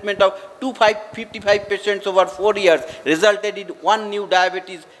that treatment of 255 patients over 4 years resulted in 1 new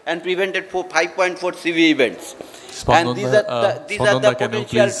diabetes and prevented 5.4 CV events. And these are the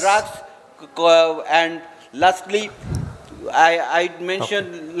potential drugs. And lastly, I'd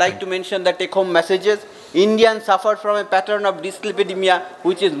like to mention the take-home messages. Indians suffer from a pattern of dyslipidemia,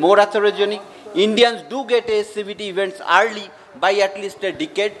 which is more atherogenic. Indians do get ASCVD events early by at least a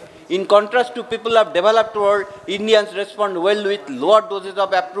decade. In contrast to people of developed world, Indians respond well with lower doses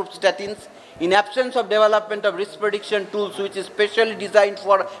of approved statins. In absence of development of risk prediction tools, which is specially designed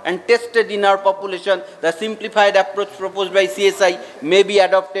for and tested in our population, the simplified approach proposed by CSI may be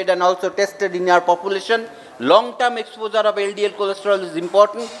adopted and also tested in our population. Long-term exposure of LDL cholesterol is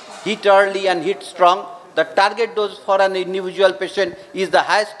important. Hit early and hit strong. the target dose for an individual patient is the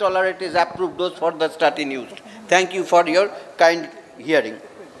highest tolerated approved dose for the statin used. Thank you for your kind hearing.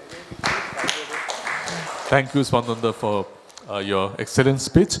 Thank you, Spandanda, for your excellent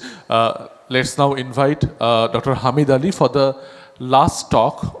speech. Let's now invite Dr. Hamid Ali for the last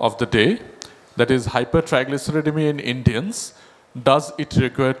talk of the day, that is hypertriglyceridemia in Indians. Does it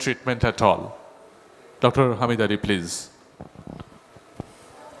require treatment at all? Dr. Hamid Ali, please.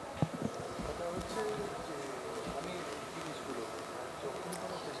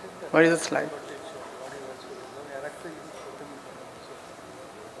 Where is the slide?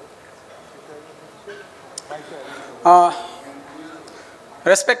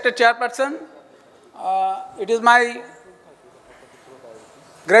 Respected Chairperson, it is my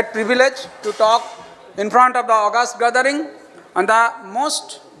great privilege to talk in front of the August gathering on the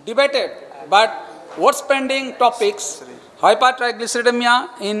most debated but what's pending topics,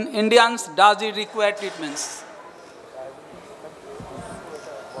 hypertriglyceridemia in Indians, does it require treatments?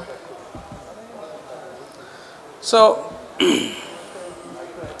 So,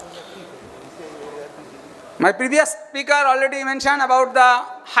 my previous speaker already mentioned about the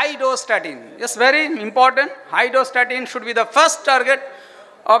high dose statin. Yes, very important. High dose statin should be the first target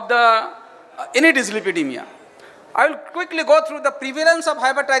of the any dyslipidemia. I will quickly go through the prevalence of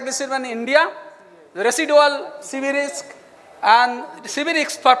hypertriglyceridemia in India, the residual CV risk, and CV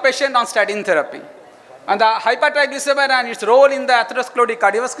risk for patient on statin therapy, and the hypertriglyceridemia and its role in the atherosclerotic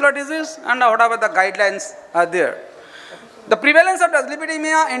cardiovascular disease, and whatever the guidelines are there. The prevalence of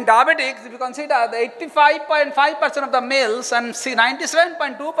dyslipidemia in diabetics, if you consider the 85.5% of the males and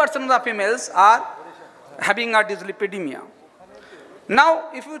 97.2% of the females are having a dyslipidemia. Now,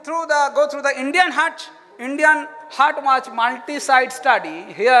 if you go through the Indian Heart Watch multi-site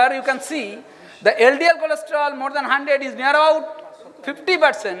study, here you can see the LDL cholesterol more than 100 is near about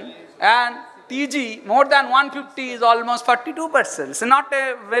 50%, and TG more than 150 is almost 42%. It's not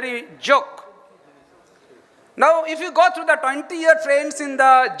a very joke. Now, if you go through the 20-year trends in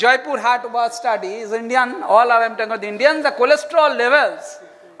the Jaipur Heart Watch study, I'm talking about the Indians, the cholesterol levels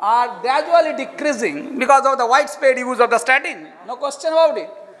are gradually decreasing because of the widespread use of the statin. No question about it.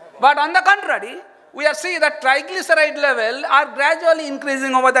 But on the contrary, we are seeing that triglyceride level are gradually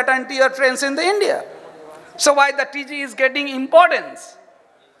increasing over the 20-year trends in the India. So why the TG is getting importance?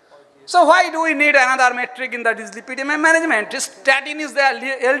 So why do we need another metric in the dyslipidemia management? Statin is there,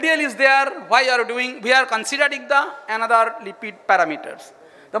 LDL is there, we are considering another lipid parameters.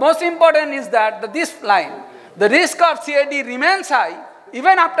 The most important is that this line, the risk of CAD remains high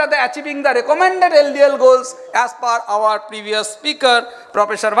even after achieving the recommended LDL goals as per our previous speaker,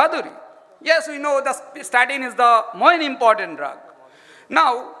 Professor Bhaduri. Yes, we know the statin is the more important drug.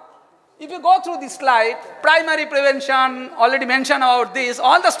 Now, if you go through this slide, primary prevention, already mentioned about this,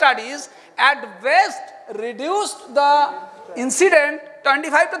 all the studies at best reduced the incident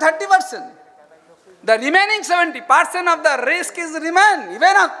 25 to 30%. The remaining 70% of the risk is remain even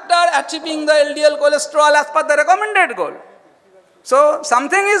after achieving the LDL cholesterol as per the recommended goal. So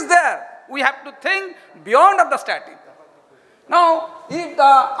something is there. We have to think beyond of the statin. Now, if the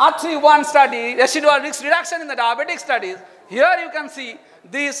R31 study, residual risk reduction in the diabetic studies, here you can see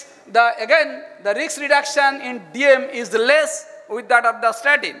this, again, the risk reduction in DM is less with that of the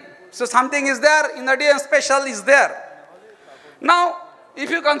statin. So something is there in the DM special is there. Now, if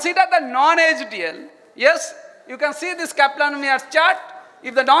you consider the non-HDL, yes, you can see this Kaplan-Meier chart.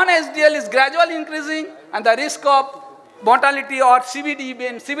 If the non-HDL is gradually increasing and the risk of mortality or CVD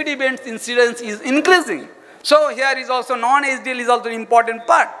events incidence is increasing. So here is also non-HDL is also an important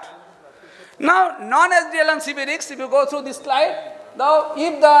part. Now, non-HDL and CV risks, if you go through this slide, now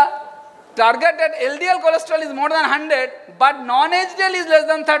if the targeted LDL cholesterol is more than 100, but non-HDL is less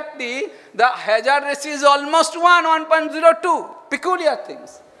than 30, the hazard ratio is almost 1.02, peculiar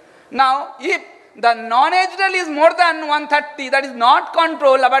things. Now, if the non-HDL is more than 130, that is not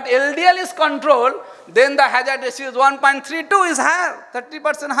controlled, but LDL is controlled, then the hazard ratio is 1.32 is higher,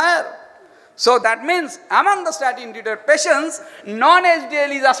 30% higher. So that means among the statin-treated patients,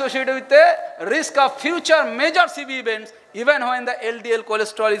 non-HDL is associated with a risk of future major CV events even when the LDL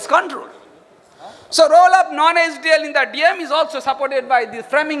cholesterol is controlled. So role of non-HDL in the DM is also supported by the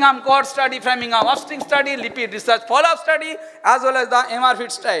Framingham cohort study, Framingham upstream study, lipid research follow-up study, as well as the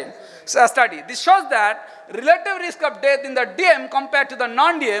MRFIT study. This shows that relative risk of death in the DM compared to the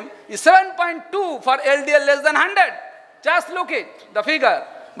non-DM is 7.2 for LDL less than 100. Just look at the figure.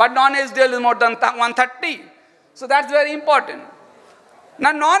 But non-HDL is more than 130. So that's very important.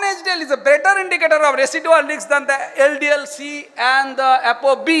 Now, non-HDL is a better indicator of residual risk than the LDL-C and the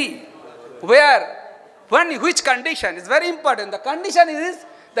ApoB. Which condition is very important. The condition is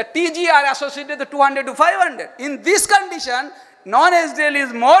the TG are associated with 200 to 500. In this condition, non-HDL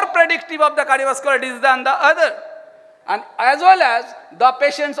is more predictive of the cardiovascular disease than the other. And as well as the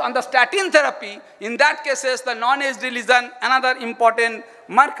patients on the statin therapy, in that cases, the non-HDL is another important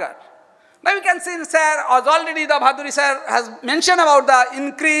marker. Now we can see, sir, as already the Bhaduri sir has mentioned about the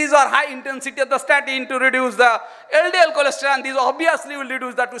increase or high intensity of the statin to reduce the LDL cholesterol, and these obviously will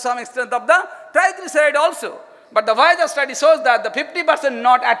reduce that to some extent of the triglyceride also. But the Voyager study shows that the 50%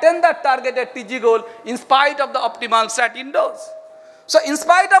 not attain the targeted TG goal in spite of the optimal statin dose. So in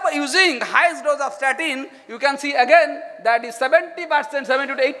spite of using highest dose of statin, you can see again that is 70%,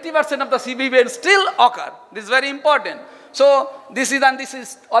 70 to 80% of the CV events still occur. This is very important. So this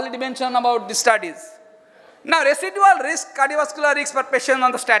is already mentioned about the studies. Now residual risk, cardiovascular risk for patients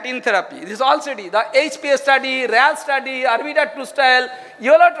on the statin therapy. This is all study. The HPA study, REAL study, Arvida-2 trial,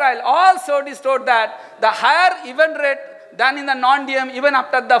 YOLO trial, all studies showed that the higher event rate than in the non-DM, even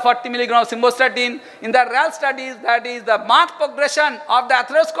after the 40 milligram of simvastatin. In the REAL studies, that is the marked progression of the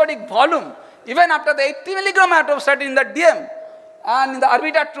atherosclerotic volume, even after the 80 milligram atorvastatin in the DM. And in the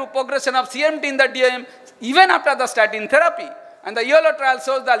Arvida-2 progression of CMT in the DM, even after the statin therapy. And the YOLO trial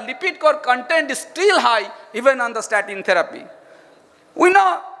shows the lipid core content is still high even on the statin therapy. We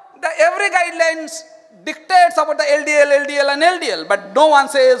know that every guidelines dictates about the LDL, LDL and LDL, but no one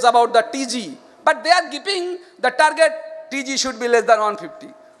says about the TG. But they are giving the target TG should be less than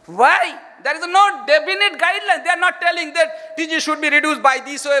 150. Why? There is no definite guideline. They are not telling that TG should be reduced by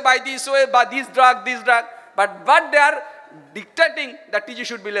this way, by this drug, this drug. But what they are dictating that TG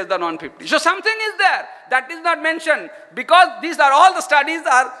should be less than 150. So something is there that is not mentioned, because these are all the studies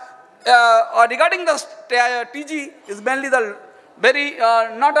are regarding the TG is mainly the very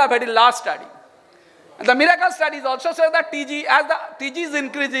not a very large study. And the miracle studies also show that TG, as the TG is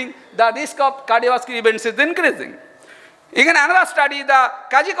increasing, the risk of cardiovascular events is increasing. Again, another study, the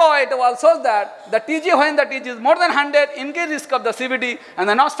Kajikawa et al. Shows that the TG, when the TG is more than 100, increase risk of the CVD, and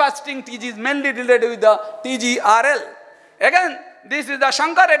the non-fasting TG is mainly related with the TGRL. Again, this is the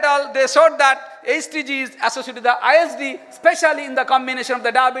Shankar et al. They showed that HTG is associated with the ISD, especially in the combination of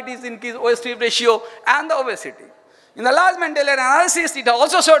the diabetes, increased OST ratio, and the obesity. In the large Mendelian analysis, it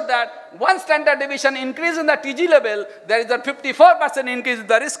also showed that one standard deviation increase in the TG level, there is a 54% increase in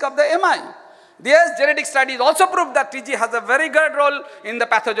the risk of the MI. These genetic studies also prove that TG has a very good role in the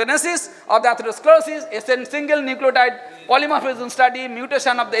pathogenesis of the atherosclerosis, a single nucleotide polymorphism study,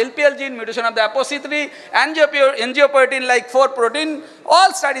 mutation of the LPL gene, mutation of the ApoC3, angiopoietin like 4 protein.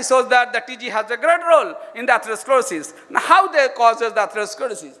 All studies shows that the TG has a great role in the atherosclerosis. Now, how they causes the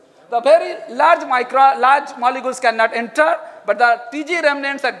atherosclerosis? The very large molecules cannot enter, but the TG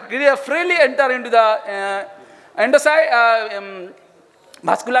remnants are freely enter into the endocyte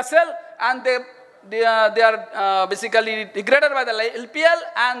vascular cell, and they are basically degraded by the LPL,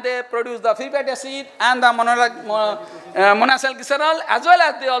 and they produce the free fatty acid and the monacylglycerol, as well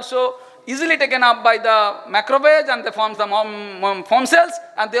as they also easily taken up by the macrophage, and they form the foam cells,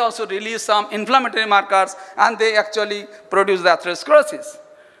 and they also release some inflammatory markers, and they actually produce the atherosclerosis.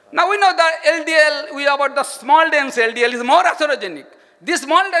 Now we know that LDL, we know about the small dense LDL is more atherogenic. These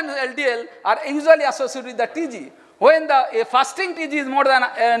small dense LDL are usually associated with the TG. When the fasting TG is more than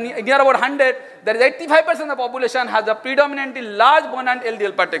near about 100, there is 85% of the population has a predominantly large abundant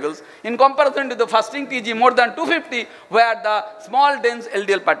LDL particles in comparison to the fasting TG more than 250, where the small dense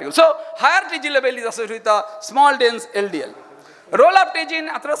LDL particles. So higher TG level is associated with the small dense LDL. Role of TG in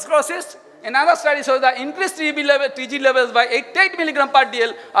atherosclerosis. Another study shows that increased TG levels by 88 mg per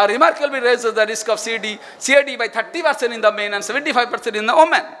DL are remarkably raises the risk of CAD by 30% in the men and 75% in the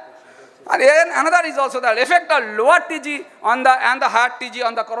women. And another is also the effect of lower TG on the higher TG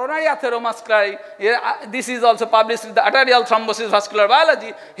on the coronary atherosclerosis. This is also published in the arterial thrombosis vascular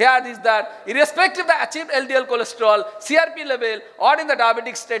biology. Here is that irrespective of the achieved LDL cholesterol, CRP level, or in the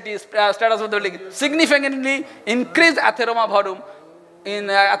diabetic status of the leg, significantly increased atheroma volume in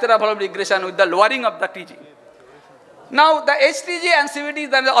atheroma volume regression with the lowering of the TG. Now the HTG and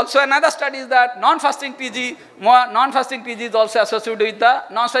CVD, there is also another study is that non-fasting TG is also associated with the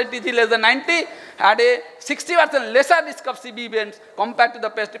non-fasting TG less than 90 had a 60% lesser risk of CV events compared to the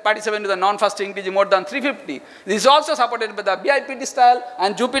participant with the non-fasting TG more than 350. This is also supported by the BIPT trial,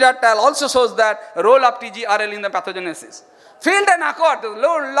 and Jupiter trial also shows that role of TGRL in the pathogenesis. Field and Accord, the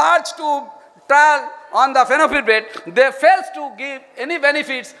large two trial on the phenylfibrate, they failed to give any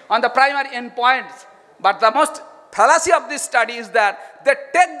benefits on the primary endpoints, but the most fallacy of this study is that they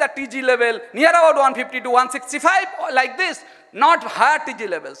take the TG level near about 150 to 165 like this, not higher TG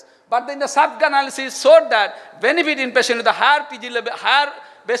levels. But then the sub-analysis showed that benefit in patients with the higher TG level, higher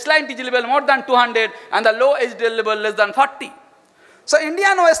baseline TG level more than 200 and the low HDL level less than 40. So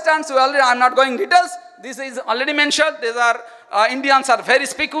Indian Westerns, I am not going details. This is already mentioned. These are Indians are very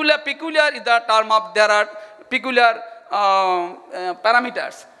peculiar. Peculiar is the term of there are peculiar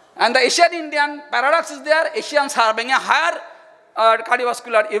parameters. And the Asian Indian paradox is there. Asians having a higher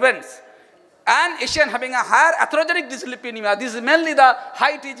cardiovascular events, and Asian having a higher atherogenic dyslipidemia. This is mainly the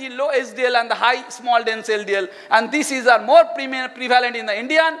high TG, low HDL, and the high small dense LDL. And these are more prevalent in the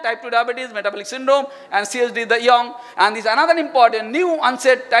Indian type 2 diabetes, metabolic syndrome, and CSD the young. And this is another important new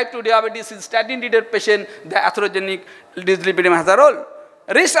onset type 2 diabetes is statin-treated patient. The atherogenic dyslipidemia has a role.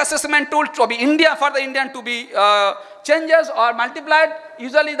 Risk assessment tool to be India for the Indian to be changes or multiplied.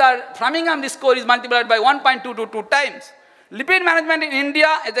 Usually the Framingham score is multiplied by 1.2 to 2 times. Lipid management in India,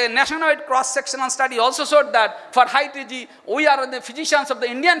 the nationwide cross-sectional study also showed that for high TG, we are the physicians of the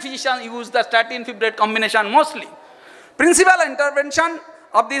Indian physicians use the statin fibrate combination mostly. Principal intervention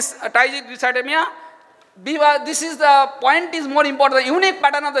of this dyslipidemia, this is the point is more important. The unique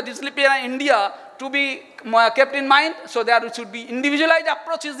pattern of the dyslipidemia in India to be kept in mind. So there should be individualized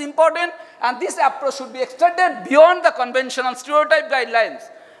approach is important, and this approach should be extended beyond the conventional stereotype guidelines.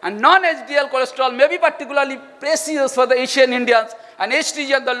 And non-HDL cholesterol may be particularly precious for the Asian Indians, and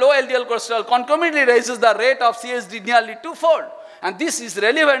HTG and the low LDL cholesterol concomitantly raises the rate of CSD nearly twofold. And this is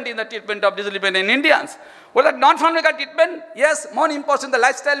relevant in the treatment of dyslipidemia in Indians. Well, the non-pharmacological treatment, yes, more important the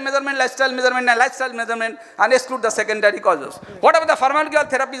lifestyle measurement, and exclude the secondary causes. What about the pharmacological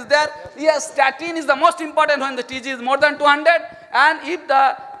therapies there? Yes, statin is the most important when the TG is more than 200, and if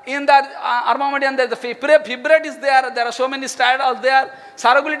in the armamentarium the fibrate is there are so many steroids there.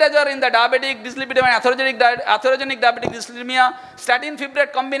 Saraglitazole in the diabetic dyslipidemia and atherogenic diabetic dyslipidemia. Statin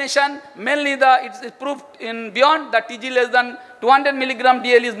fibrate combination, mainly it is proved in beyond the TG less than 200 milligram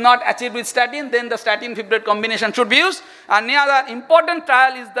DL is not achieved with statin, then the statin fibrate combination should be used. And another important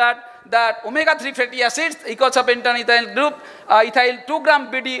trial is that omega-3 fatty acids, equals of pentanethyl group, ethyl 2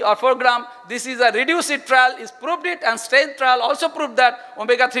 gram BD or 4 gram, this is a reduced trial, is proved it, and strength trial also proved that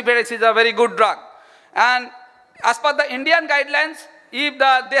omega-3 fatty acids is a very good drug. And as per the Indian guidelines, if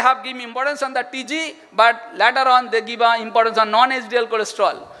they have given importance on the TG, but later on they give importance on non-HDL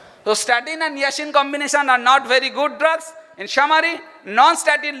cholesterol. So statin and niacin combination are not very good drugs. In summary,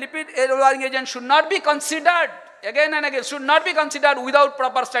 non-statin lipid lowering agent should not be considered, again and again, should not be considered without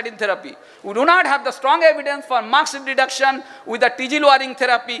proper statin therapy. We do not have the strong evidence for marked reduction with the TG lowering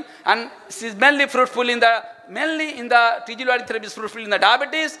therapy, and this is mainly fruitful in the TG lowering therapy is fruitful in the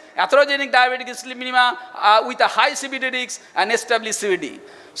diabetes, atherogenic diabetic dyslipidemia with a high CVD risk and established CVD.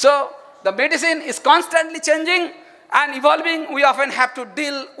 So the medicine is constantly changing and evolving. We often have to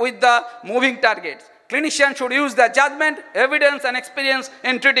deal with the moving targets. Clinicians should use their judgment, evidence, and experience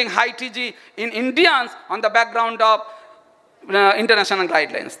in treating high TG in Indians on the background of international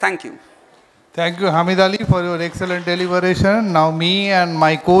guidelines. Thank you. Thank you, Hamid Ali, for your excellent deliberation. Now, me and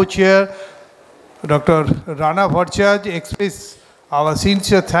my co-chair, Dr. Rana Bhattacharya, express our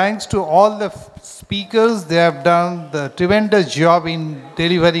sincere thanks to all the speakers. They have done the tremendous job in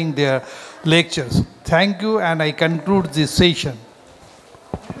delivering their lectures. Thank you, and I conclude this session.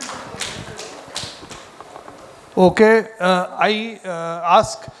 Okay, I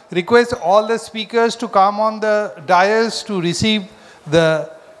request all the speakers to come on the dais to receive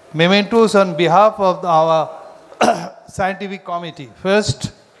the mementos on behalf of our scientific committee.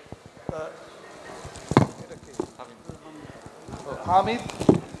 First, Hamid,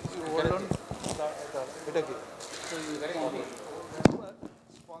 hold on.